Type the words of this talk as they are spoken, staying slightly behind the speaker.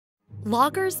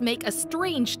Loggers make a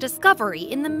strange discovery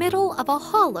in the middle of a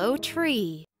hollow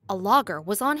tree. A logger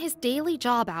was on his daily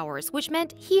job hours, which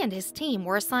meant he and his team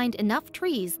were assigned enough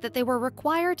trees that they were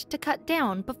required to cut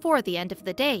down before the end of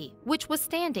the day, which was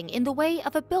standing in the way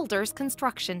of a builder's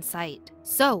construction site.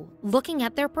 So, looking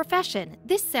at their profession,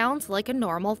 this sounds like a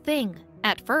normal thing.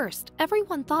 At first,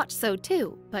 everyone thought so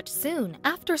too, but soon,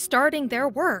 after starting their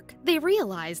work, they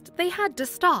realized they had to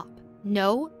stop.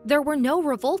 No, there were no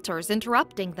revolters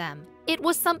interrupting them. It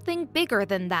was something bigger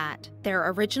than that.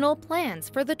 Their original plans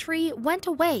for the tree went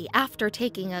away after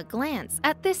taking a glance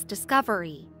at this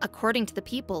discovery. According to the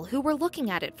people who were looking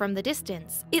at it from the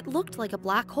distance, it looked like a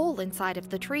black hole inside of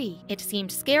the tree. It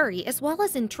seemed scary as well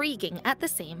as intriguing at the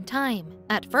same time.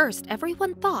 At first,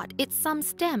 everyone thought it's some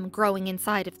stem growing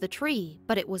inside of the tree,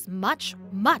 but it was much,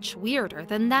 much weirder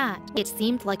than that. It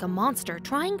seemed like a monster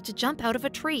trying to jump out of a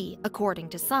tree. According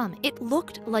to some, it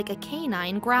looked like a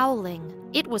canine growling.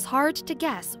 It was hard to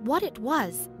guess what it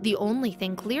was. The only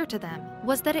thing clear to them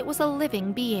was that it was a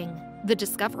living being. The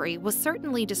discovery was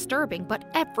certainly disturbing, but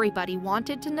everybody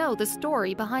wanted to know the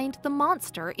story behind the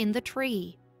monster in the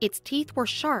tree. Its teeth were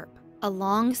sharp, a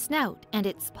long snout, and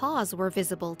its paws were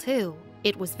visible too.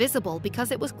 It was visible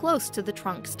because it was close to the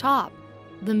trunk's top.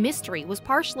 The mystery was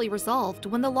partially resolved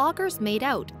when the loggers made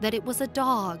out that it was a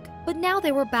dog, but now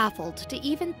they were baffled to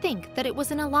even think that it was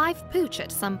an alive pooch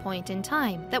at some point in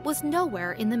time that was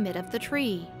nowhere in the mid of the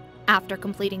tree. After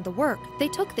completing the work, they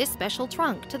took this special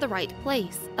trunk to the right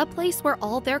place, a place where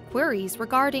all their queries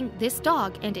regarding this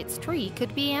dog and its tree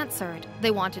could be answered.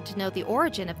 They wanted to know the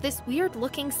origin of this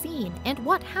weird-looking scene and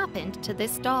what happened to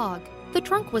this dog. The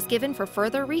trunk was given for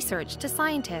further research to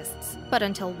scientists, but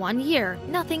until 1 year,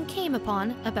 nothing came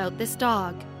upon about this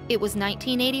dog. It was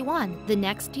 1981, the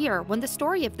next year, when the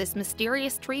story of this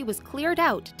mysterious tree was cleared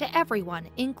out to everyone,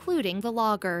 including the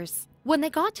loggers. When they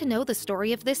got to know the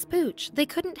story of this pooch, they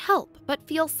couldn't help but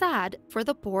feel sad for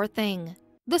the poor thing.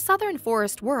 The Southern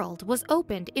Forest World was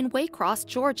opened in Waycross,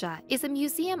 Georgia, is a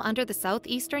museum under the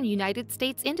southeastern United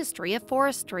States industry of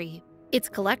forestry. Its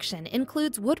collection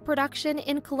includes wood production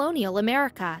in colonial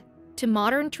America to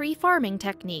modern tree farming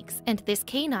techniques, and this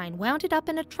canine wound up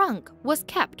in a trunk was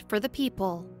kept for the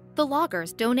people. The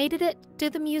loggers donated it to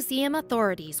the museum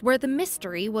authorities, where the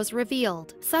mystery was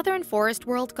revealed. Southern Forest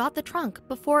World got the trunk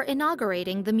before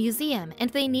inaugurating the museum, and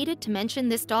they needed to mention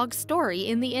this dog's story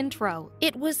in the intro.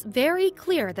 It was very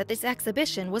clear that this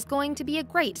exhibition was going to be a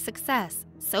great success.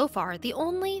 So far, the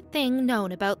only thing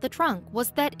known about the trunk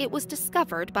was that it was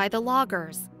discovered by the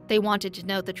loggers. They wanted to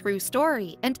know the true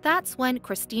story, and that's when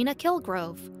Christina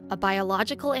Kilgrove, a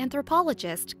biological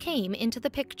anthropologist, came into the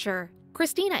picture.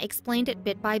 Christina explained it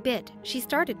bit by bit. She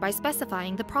started by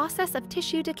specifying the process of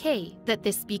tissue decay, that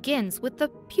this begins with the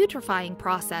putrefying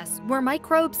process, where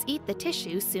microbes eat the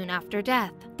tissue soon after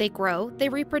death. They grow, they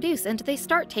reproduce, and they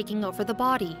start taking over the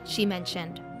body, she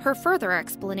mentioned. Her further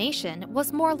explanation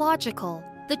was more logical.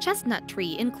 The chestnut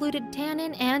tree included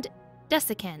tannin and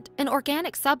desiccant, an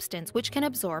organic substance which can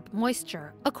absorb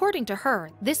moisture. According to her,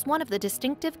 this one of the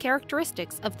distinctive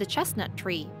characteristics of the chestnut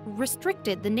tree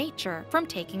restricted the nature from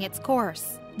taking its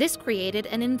course. This created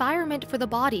an environment for the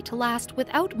body to last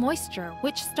without moisture,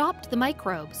 which stopped the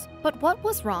microbes. But what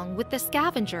was wrong with the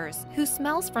scavengers, who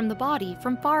smells from the body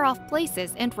from far-off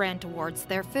places and ran towards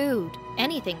their food?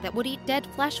 Anything that would eat dead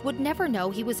flesh would never know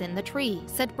he was in the tree,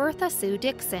 said Bertha Sue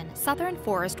Dixon, Southern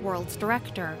Forest World's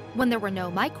director. When there were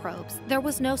no microbes, there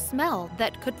was no smell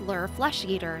that could lure flesh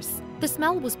eaters. The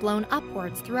smell was blown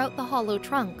upwards throughout the hollow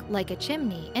trunk like a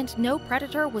chimney, and no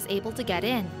predator was able to get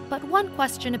in. But one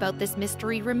question about this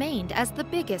mystery remained as the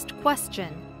biggest question.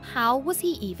 How was he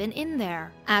even in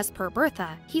there? As per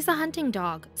Bertha, he's a hunting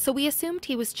dog, so we assumed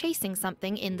he was chasing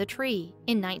something in the tree.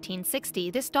 In 1960,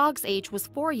 this dog's age was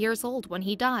 4 years old when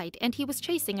he died, and he was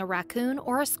chasing a raccoon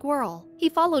or a squirrel. He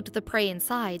followed the prey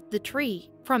inside the tree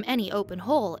from any open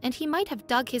hole, and he might have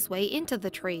dug his way into the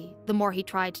tree. The more he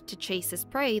tried to chase his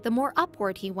prey, the more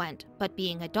upward he went. But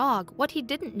being a dog, what he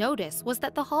didn't notice was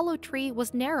that the hollow tree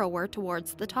was narrower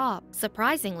towards the top.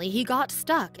 Surprisingly, he got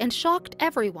stuck and shocked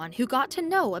everyone who got to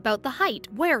know about the height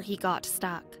where he got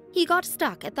stuck. He got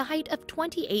stuck at the height of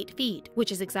 28 feet,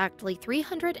 which is exactly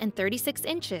 336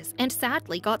 inches, and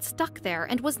sadly got stuck there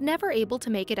and was never able to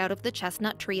make it out of the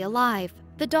chestnut tree alive.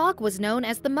 The dog was known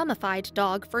as the mummified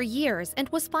dog for years and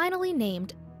was finally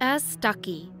named as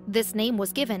Stuckie. This name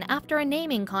was given after a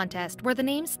naming contest where the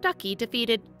name Stuckie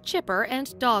defeated Chipper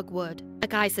and Dogwood. A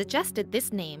guy suggested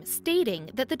this name, stating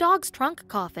that the dog's trunk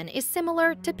coffin is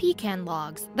similar to pecan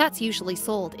logs that's usually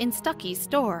sold in Stuckie's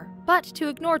store. But to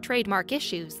ignore trademark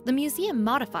issues, the museum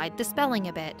modified the spelling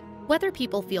a bit. Whether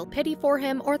people feel pity for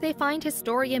him or they find his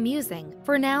story amusing,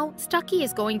 for now, Stuckie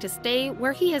is going to stay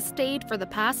where he has stayed for the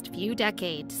past few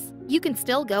decades. You can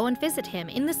still go and visit him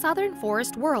in the Southern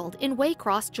Forest World in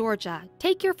Waycross, Georgia.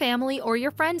 Take your family or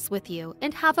your friends with you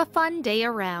and have a fun day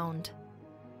around.